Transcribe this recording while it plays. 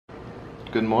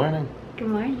Good morning. Good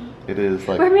morning. It is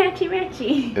like... We're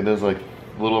matchy-matchy. It is like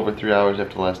a little over 3 hours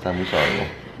after the last time we saw you.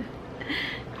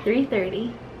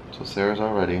 3:30. So Sarah's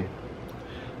all ready.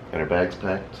 Got her bags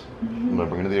packed. I'm gonna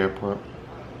bring her to the airport.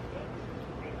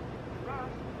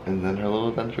 And then her little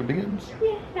adventure begins.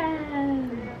 Yeah.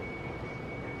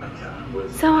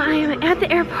 So I am at the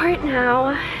airport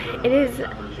now. It is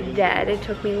dead. It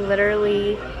took me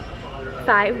literally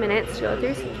 5 minutes to go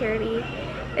through security.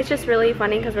 It's just really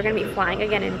funny because we're gonna be flying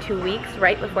again in 2 weeks,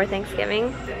 right before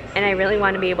Thanksgiving. And I really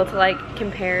want to be able to like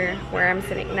compare where I'm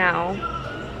sitting now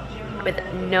with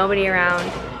nobody around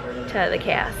to the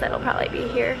chaos that'll probably be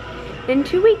here in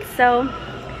 2 weeks. So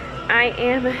I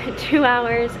am 2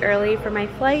 hours early for my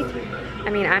flight. I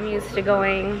mean, I'm used to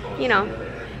going, you know,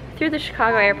 through the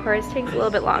Chicago airports. It takes a little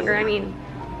bit longer. I mean,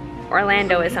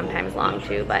 Orlando is sometimes long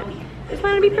too, but I just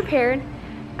want to be prepared.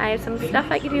 I have some stuff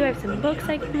I can do. I have some books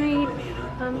I can read.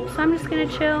 So I'm just gonna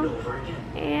chill,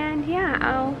 and yeah,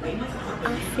 I'll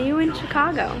see you in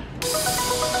Chicago.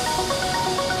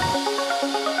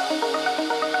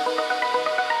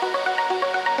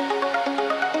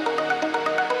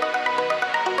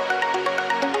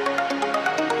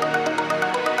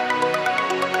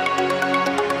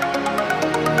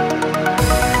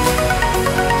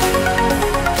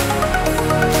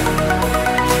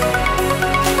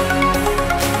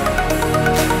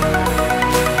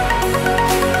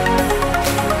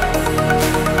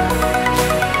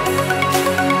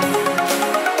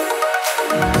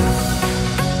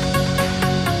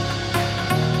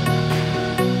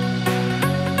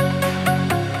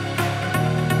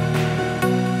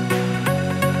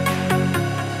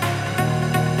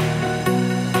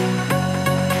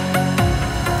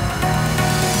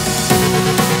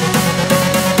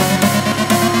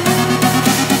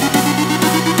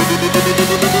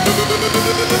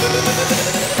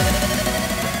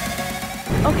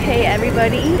 Okay,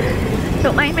 everybody,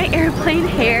 don't mind my airplane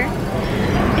hair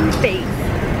and face.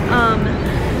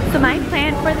 So my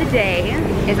plan for the day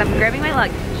is I'm grabbing my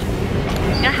luggage.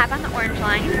 I'm gonna hop on the orange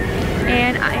line,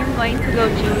 and I am going to go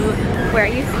to where I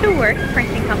used to work, the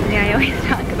printing company I always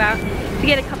talk about, to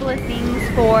get a couple of things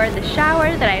for the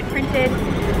shower that I had printed.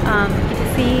 Get to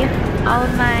see all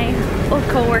of my old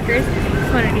co-workers.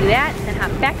 Just want to do that, then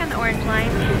hop back on the orange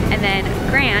line, and then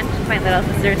Grant, my little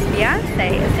sister's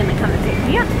fiance, is gonna come and pick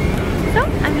me up. So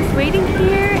I'm just waiting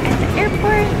here at the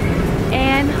airport,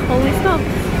 and holy smokes,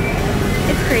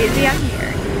 it's crazy out here.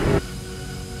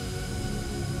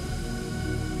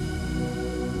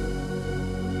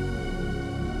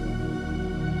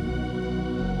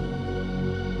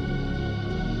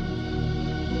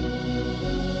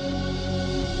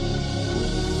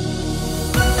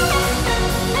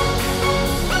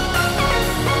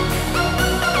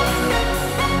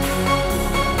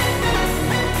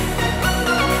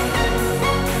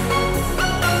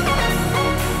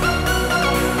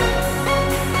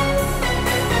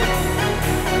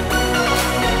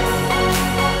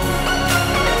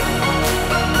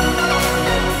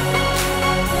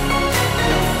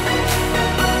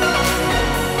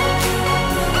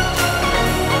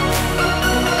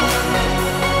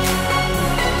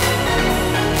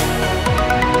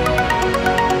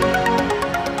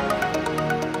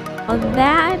 Well,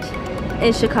 that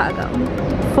is Chicago.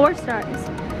 4 stars.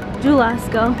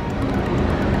 Julasco.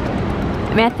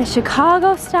 I'm at the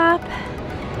Chicago stop,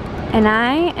 and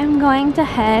I am going to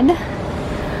head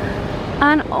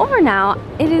on over now.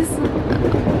 It is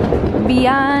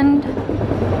beyond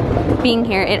being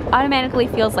here. It automatically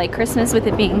feels like Christmas with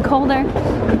it being colder,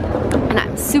 and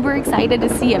I'm super excited to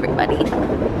see everybody.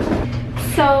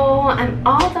 So I'm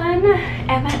all done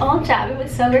at my old job. It was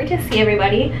so great to see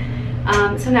everybody.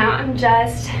 So now I'm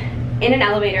just in an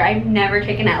elevator. I've never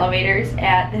taken elevators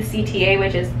at the CTA,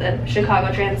 which is the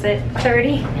Chicago Transit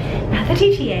Authority, not the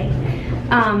TTA.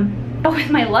 But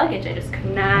with my luggage, I just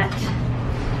could not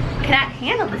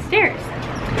handle the stairs.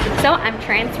 So I'm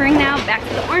transferring now back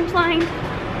to the Orange Line,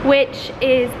 which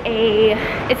is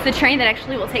it's the train that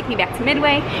actually will take me back to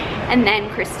Midway, and then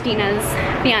Christina's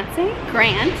fiance,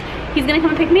 Grant, he's gonna come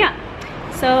and pick me up.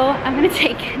 So I'm gonna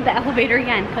take the elevator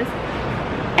again, because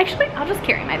actually, I'll just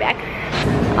carry my bag.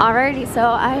 Alrighty,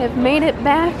 so I have made it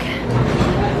back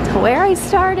to where I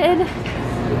started,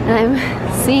 and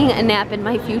I'm seeing a nap in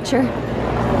my future.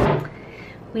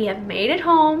 We have made it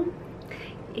home.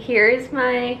 Here's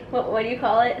my, what do you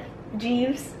call it?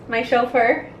 Jeeves, my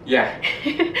chauffeur. Yeah.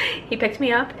 He picked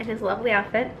me up in his lovely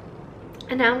outfit.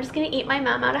 And now I'm just gonna eat my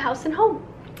mom out of house and home.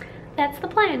 That's the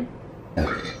plan.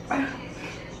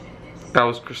 That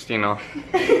was Christina.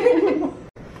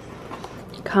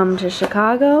 Come to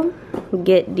Chicago,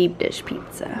 get deep dish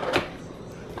pizza.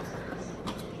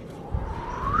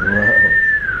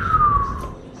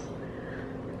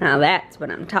 Now that's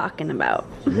what I'm talking about.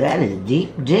 That is a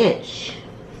deep ditch.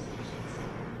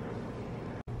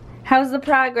 How's the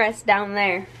progress down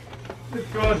there? It's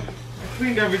good. I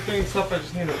cleaned everything up. I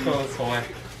just need to throw this away.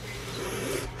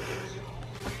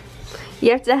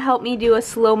 You have to help me do a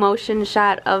slow motion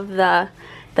shot of the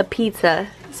pizza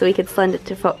so we can send it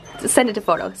to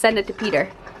Peter.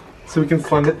 So we can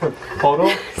send it to photo?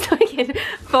 So we can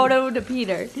photo to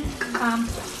Peter.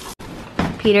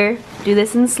 Peter, do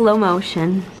this in slow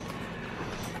motion.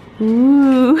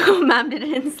 Ooh, Mom did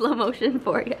it in slow motion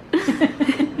for you.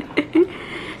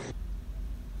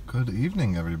 Good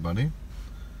evening, everybody.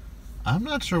 I'm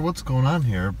not sure what's going on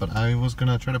here, but I was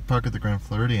gonna try to park at the Grand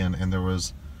Floridian, and there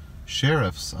was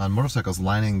sheriffs on motorcycles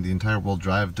lining the entire World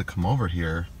Drive to come over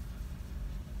here,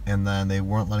 and then they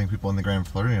weren't letting people in the Grand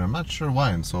Floridian. I'm not sure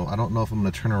why, and so I don't know if I'm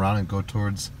gonna turn around and go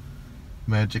towards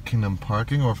Magic Kingdom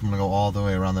parking, or if I'm gonna go all the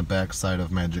way around the back side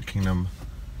of Magic Kingdom.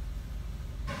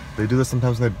 They do this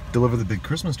sometimes when they deliver the big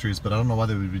Christmas trees, but I don't know why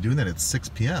they would be doing that at 6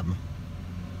 p.m.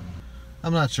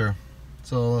 I'm not sure.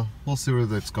 So we'll see where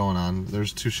that's going on.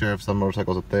 There's 2 sheriffs on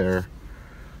motorcycles up there.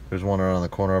 There's one around the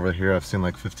corner over here. I've seen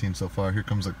like 15 so far. Here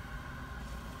comes a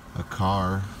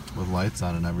car with lights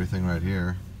on and everything right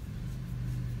here.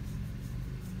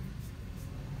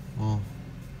 Well,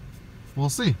 we'll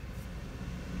see.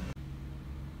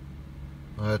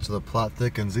 Alright, so the plot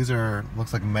thickens. These are,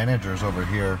 looks like managers over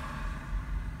here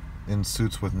in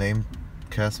suits with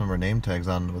cast member name tags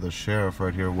on, with a sheriff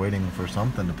right here waiting for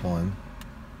something to pull in.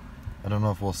 I don't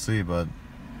know if we'll see, but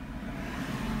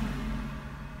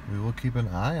we will keep an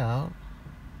eye out.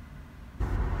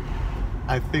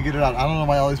 I figured it out. I don't know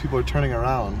why all these people are turning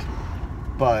around,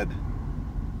 but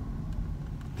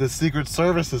the Secret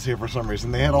Service is here for some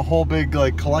reason. They had a whole big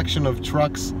like collection of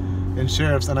trucks and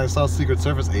sheriffs, and I saw Secret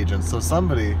Service agents. So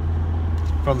somebody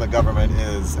from the government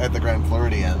is at the Grand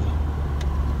Floridian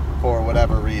for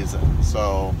whatever reason.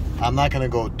 So I'm not gonna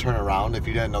go turn around. If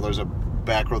you didn't know, there's a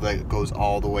back road that goes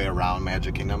all the way around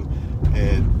Magic Kingdom.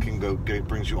 It can go, it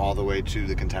brings you all the way to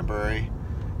the Contemporary.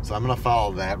 So I'm gonna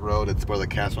follow that road. It's where the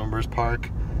cast members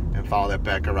park, and follow that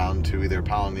back around to either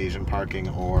Polynesian parking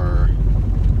or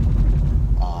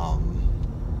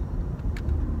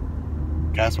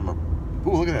cast member.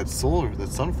 Ooh, look at that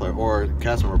sunflower, or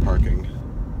cast member parking.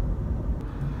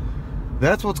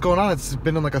 That's what's going on. It's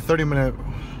been in like a 30-minute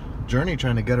journey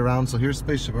trying to get around. So here's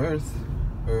Spaceship Earth,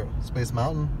 or Space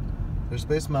Mountain. There's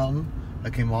Space Mountain. I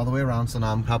came all the way around, so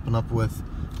now I'm hopping up with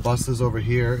buses over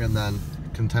here, and then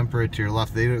Contemporary to your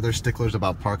left. They're sticklers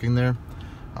about parking there.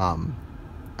 I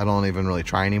don't even really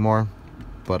try anymore,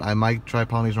 but I might try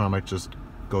Polynesian, or I might just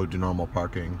go do normal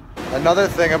parking. Another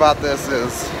thing about this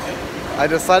is I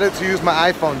decided to use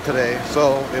my iPhone today,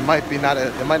 so it might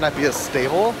not be as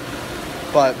stable,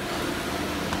 but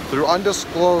through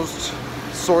undisclosed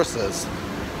sources,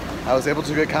 I was able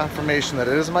to get confirmation that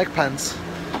it is Mike Pence.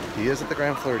 He is at the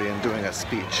Grand Floridian doing a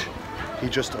speech. He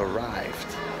just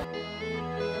arrived.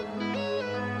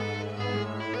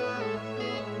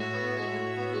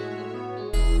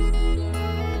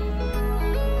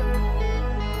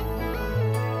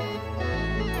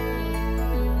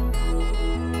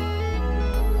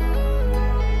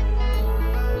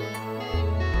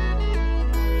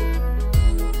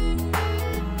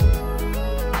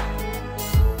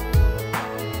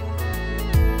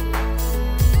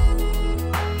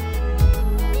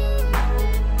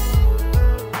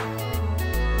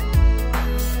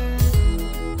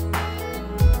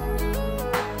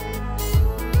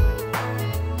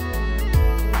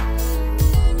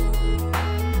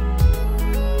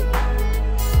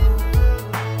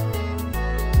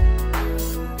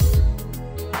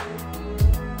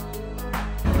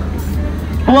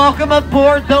 Welcome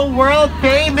aboard the world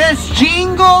famous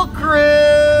Jingle Cruise!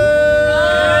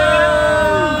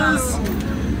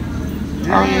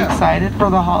 Are you excited for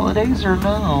the holidays or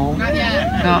no? Not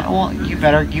yet. No, well,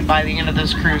 by the end of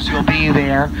this cruise, you'll be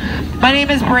there. My name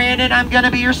is Brandon. I'm going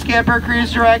to be your skipper,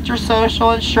 cruise director,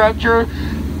 social instructor,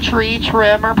 tree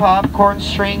trimmer, popcorn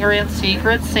stringer, and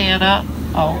secret Santa.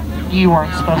 Oh, you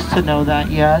weren't supposed to know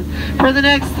that yet. For the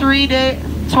next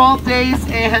 12 days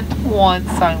and 1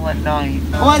 silent night.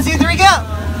 1, 2, 3, go!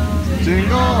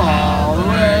 Jingle all the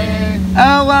way.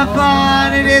 Oh, what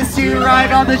fun it is to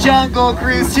ride on the Jungle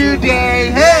Cruise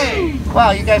today. Hey!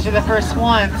 Wow, you guys are the first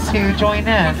ones to join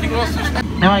in.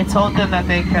 Now, I told them that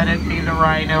they couldn't be the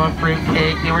rhino and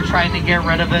fruitcake. They were trying to get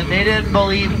rid of it. They didn't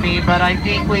believe me, but I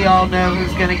think we all know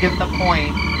who's going to get the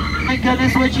point. My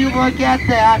goodness, would you look at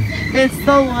that? It's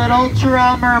the little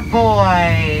drummer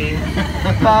boy.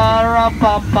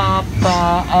 Ba-ra-ba-ba-ba.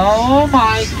 Oh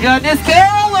my goodness,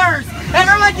 carolers!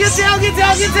 Everyone get down, get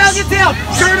down, get down, get down.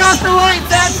 Turn off the lights.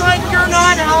 That's like you're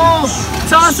not home.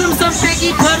 Toss them some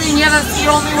figgy pudding. Yeah, that's the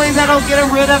only way that'll get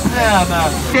rid of them.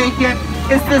 Take it.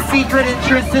 It's the secret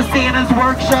entrance to Santa's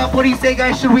workshop. What do you say,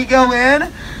 guys? Should we go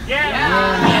in?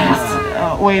 Yes.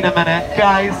 Wait a minute,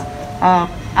 guys.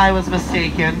 I was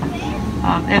mistaken.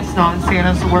 It's not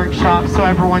Santa's workshop, so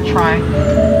everyone try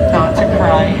not to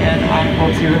cry, and I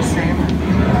will do the same.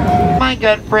 My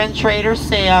good friend Trader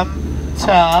Santa.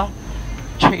 Now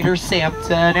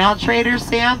Trader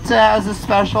Santa has a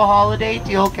special holiday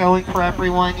deal going for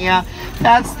everyone. Yeah,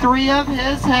 that's 3 of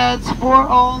his heads for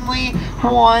only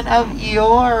 1 of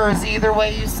yours. Either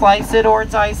way you slice it or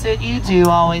dice it, you do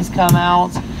always come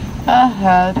out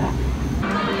ahead.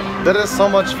 That is so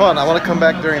much fun. I want to come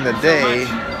back during the day.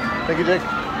 Thank you, Jake.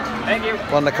 Thank you.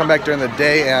 I wanted to come back during the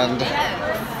day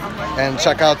and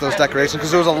check out those decorations because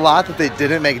there was a lot that they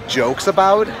didn't make jokes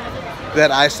about that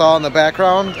I saw in the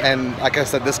background. And like I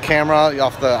said, this camera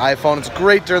off the iPhone, it's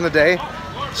great during the day.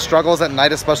 Struggles at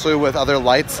night, especially with other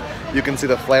lights. You can see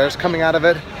the flares coming out of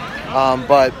it.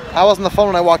 But I was on the phone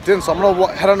when I walked in, so I'm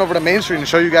gonna head on over to Main Street and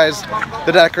show you guys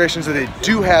the decorations that they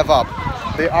do have up.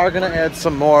 They are gonna add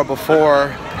some more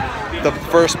before the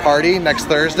first party next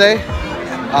Thursday,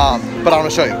 but I'm gonna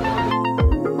show you.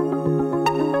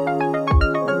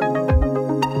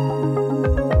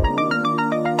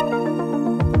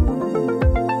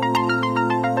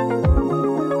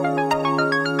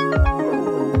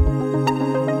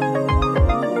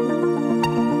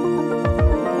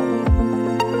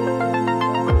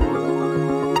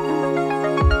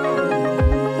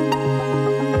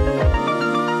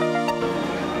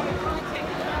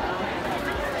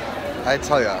 I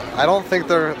tell you, I don't think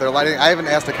they're lighting. I haven't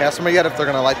asked the customer yet if they're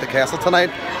gonna light the castle tonight.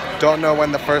 Don't know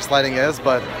when the first lighting is,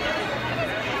 but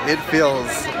it feels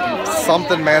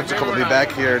something magical to be back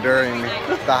here during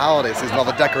the holiday season. All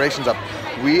the decorations up.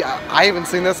 I haven't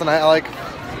seen this, and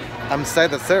I'm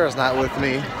sad that Sarah's not with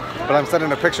me, but I'm sending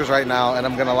her pictures right now, and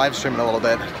I'm gonna live stream it a little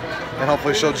bit, and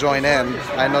hopefully she'll join in.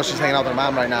 I know she's hanging out with her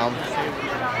mom right now,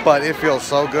 but it feels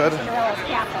so good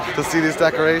to see these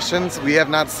decorations. We have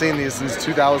not seen these since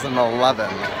 2011,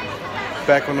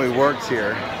 back when we worked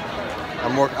here.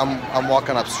 I'm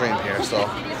walking upstream here, so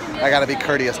I gotta be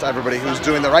courteous to everybody who's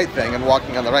doing the right thing and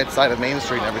walking on the right side of Main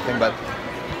Street and everything, but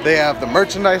they have the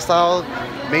merchandise out.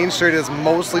 Main Street is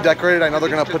mostly decorated. I know they're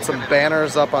gonna put some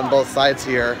banners up on both sides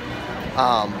here,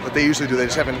 but they usually do. They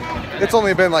just haven't, it's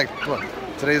only been like, what,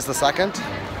 today's the 2nd?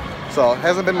 So it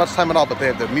hasn't been much time at all, but they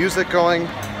have the music going.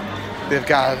 They've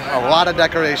got a lot of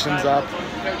decorations up,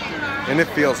 and it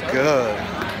feels good.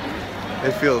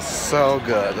 It feels so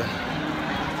good.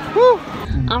 Woo!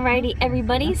 Alrighty,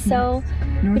 everybody, so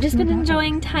we've just been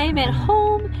enjoying time at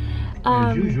home.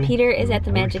 Peter is at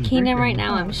the Magic Kingdom right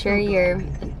now. I'm sure you're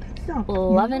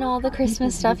loving all the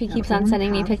Christmas stuff. He keeps on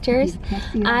sending me pictures.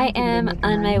 I am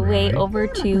on my way over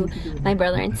to my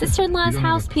brother and sister-in-law's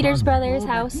house, Peter's brother's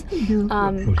house.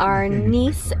 Our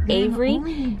niece,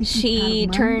 Avery, she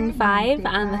turned 5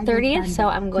 on the 30th, so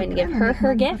I'm going to give her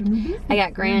her gift. I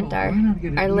got Grant, our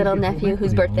little nephew,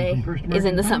 whose birthday is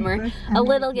in the summer, a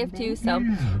little gift too, so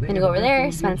I'm going to go over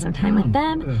there, spend some time with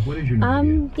them.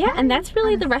 Yeah, and that's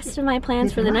really the rest of my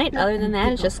plans for the night. Other than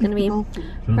that, it's just going to be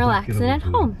relaxing at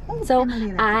home. So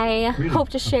I hope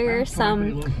to share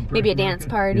maybe a dance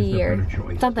party or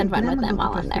something fun with them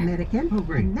while I'm there.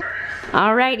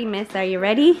 Alrighty, miss, are you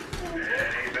ready?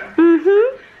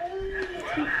 Mm-hmm.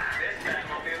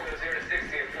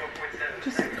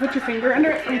 Just put your finger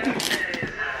under it.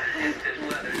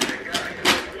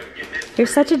 You're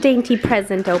such a dainty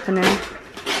present opener. You're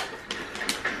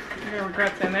gonna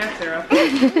regret saying that, Sarah.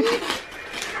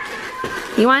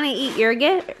 You want to eat your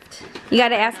gift? You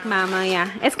gotta ask Mama, yeah.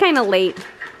 It's kind of late.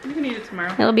 You can eat it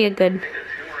tomorrow. It'll be a good.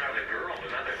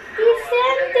 You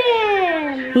sent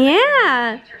it!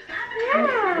 Yeah.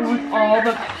 With all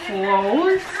the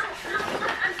clothes?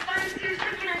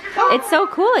 It's so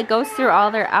cool. It goes through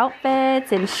all their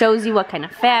outfits and shows you what kind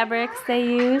of fabrics they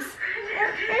use.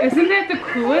 Isn't that the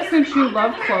coolest since you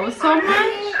love clothes so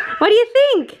much? What do you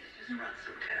think?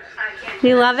 Do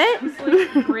you love it? It's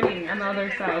like gritty on the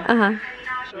other side. Uh-huh.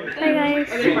 Hi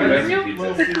guys. Are they far from you?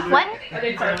 What? Are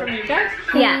they far from you guys?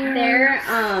 Yeah, they're,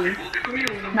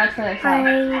 that's what I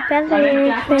My brother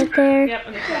is right there. Yep,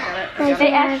 okay, got it. My They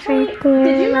dad actually, right there.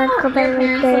 did you know My your brother right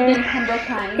parents lived in there. Pembroke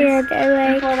Pines? Yeah, I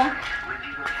like Florida?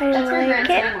 That's where it.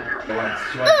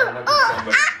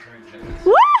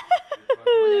 Woo!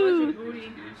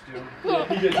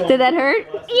 Did that hurt?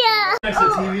 Yeah.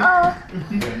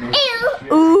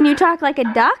 Ew. Ooh, can you talk like a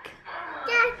duck?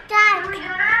 Duck, duck.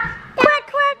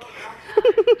 Quack, quack.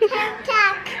 Duck,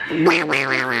 duck. Ew, ew.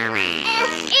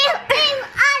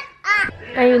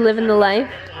 Are you living the life?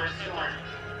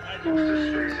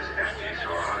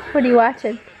 What are you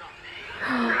watching?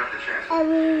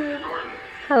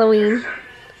 Halloween.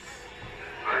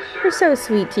 You're so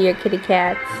sweet to your kitty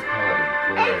cats.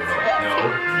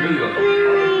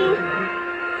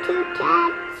 Two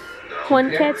cats.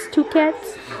 One cat's two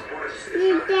cats.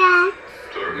 Two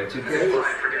cats.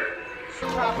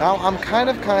 Now I'm kind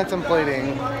of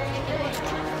contemplating,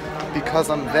 because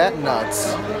I'm that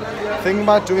nuts, thinking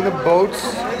about doing the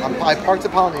boats. I parked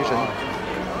at Polynesian.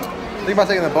 Thinking about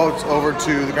taking the boats over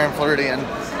to the Grand Floridian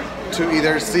to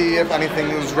either see if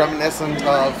anything was reminiscent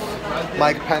of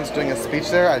Mike Pence doing a speech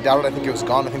there. I doubt it. I think it was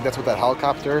gone. I think that's what that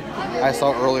helicopter I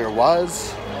saw earlier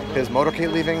was. His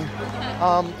motorcade leaving.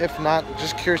 If not,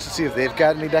 just curious to see if they've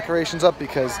got any decorations up,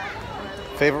 because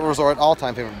favorite resort,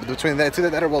 all-time favorite. Between it's either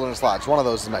that or Wilderness Lodge. One of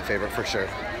those is my favorite for sure.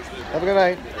 Have a good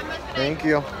night. Thank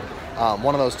you.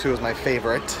 One of those two is my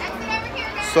favorite.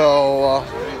 So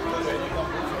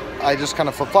I just kind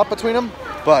of flip-flop between them.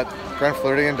 But Grand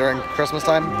Floridian during Christmas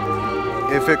time,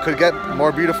 if it could get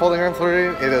more beautiful than Grand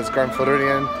Floridian, it is Grand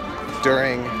Floridian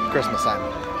during Christmas time.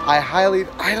 I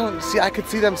could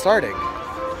see them starting.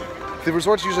 The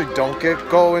resorts usually don't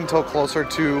go until closer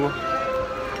to,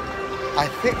 I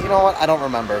think, you know what, I don't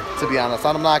remember, to be honest.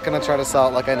 I'm not going to try to sell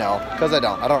it like I know, because I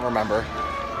don't remember.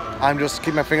 I'm just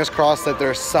keeping my fingers crossed that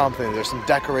there's some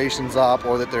decorations up,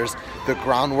 or that there's the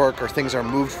groundwork or things are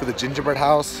moved for the gingerbread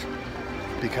house,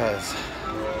 because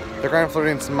the Grand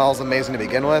Floridian smells amazing to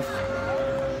begin with.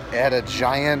 It had a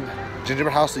giant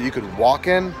gingerbread house that you could walk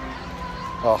in.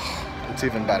 Oh, it's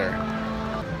even better.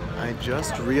 I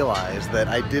just realized that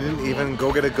I didn't even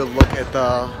go get a good look at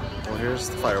the, well, here's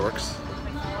the fireworks.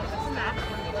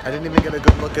 I didn't even get a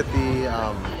good look at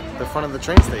the front of the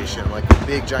train station, like the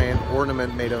big giant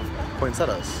ornament made of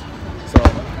poinsettias. So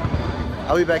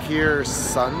I'll be back here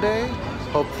Sunday.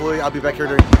 Hopefully I'll be back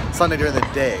here Sunday during the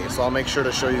day. So I'll make sure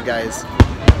to show you guys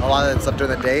a lot of that stuff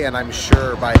during the day, and I'm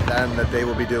sure by then that they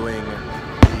will be doing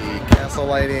the castle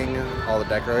lighting, all the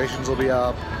decorations will be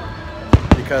up,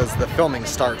 because the filming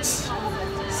starts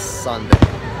Sunday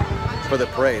for the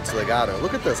parade, so they got it.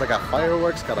 Look at this, I got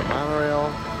fireworks, got a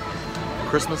monorail,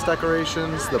 Christmas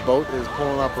decorations. The boat is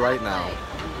pulling up right now.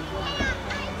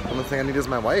 The only thing I need is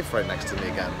my wife right next to me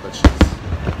again, but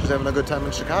she's having a good time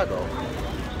in Chicago.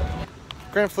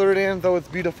 Grand Floridian, though it's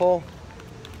beautiful,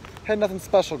 had nothing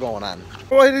special going on.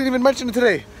 Oh, I didn't even mention it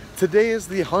today. Today is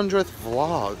the 100th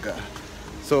vlog.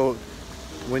 So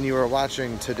when you were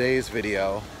watching today's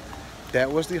video,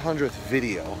 that was the 100th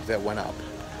video that went up.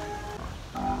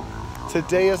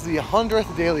 Today is the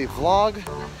 100th daily vlog.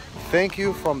 Thank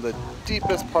you from the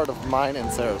deepest part of mine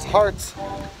and Sarah's hearts.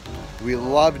 We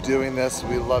love doing this.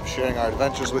 We love sharing our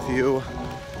adventures with you.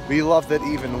 We love that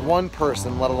even one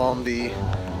person, let alone the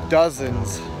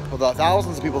dozens, well, the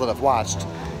thousands of people that have watched,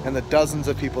 and the dozens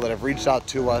of people that have reached out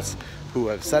to us, who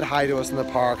have said hi to us in the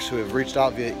parks, who have reached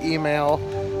out via email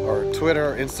or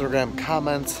Twitter, Instagram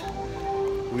comments.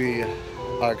 We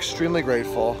are extremely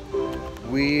grateful.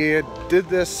 We did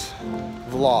this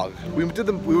vlog. We would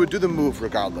do the move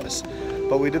regardless,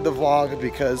 but we did the vlog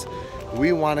because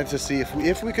we wanted to see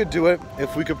if we could do it,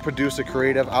 if we could produce a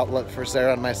creative outlet for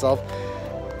Sarah and myself,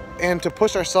 and to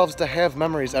push ourselves to have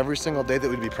memories every single day that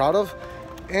we'd be proud of,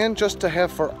 and just to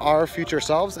have for our future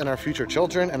selves and our future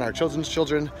children and our children's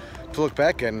children to look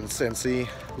back and see,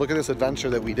 look at this adventure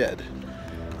that we did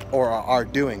or are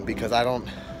doing, because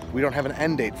we don't have an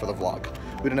end date for the vlog.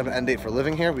 We don't have an end date for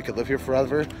living here. We could live here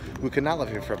forever. We could not live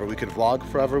here forever. We could vlog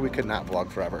forever. We could not vlog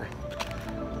forever.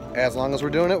 As long as we're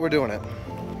doing it, we're doing it.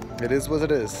 It is what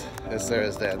it is, as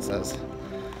Sarah's dad says.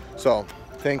 So,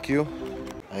 thank you.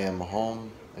 I am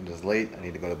home. It is late. I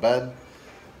need to go to bed,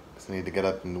 because I need to get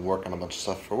up and work on a bunch of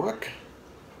stuff for work.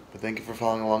 But thank you for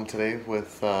following along today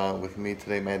with me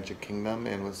today, Magic Kingdom,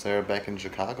 and with Sarah back in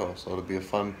Chicago. So it'll be a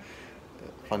fun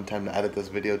time to edit this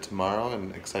video tomorrow,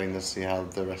 and exciting to see how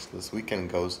the rest of this weekend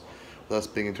goes with us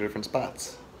being in two different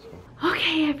spots. So.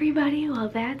 Okay, everybody, well,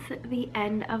 that's the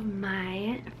end of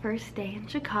my first day in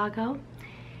Chicago.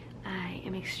 I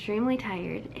am extremely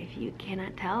tired. If you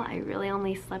cannot tell, I really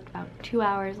only slept about 2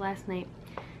 hours last night.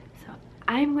 So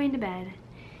I'm going to bed.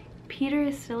 Peter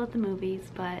is still at the movies,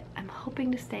 but I'm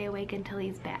hoping to stay awake until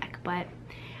he's back. But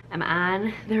I'm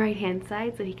on the right-hand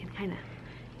side, so he can kind of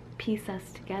piece us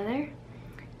together.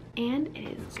 And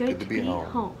it's good to be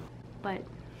home. But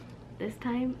this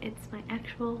time, it's my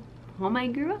actual home I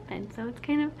grew up in, so it's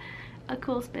kind of a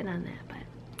cool spin on that. But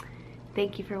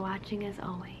thank you for watching, as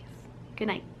always. Good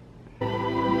night.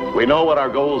 We know what our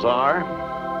goals are.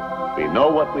 We know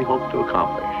what we hope to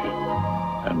accomplish.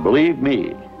 And believe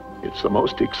me, It's the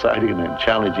most exciting and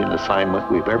challenging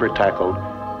assignment we've ever tackled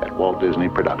at Walt Disney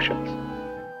Productions.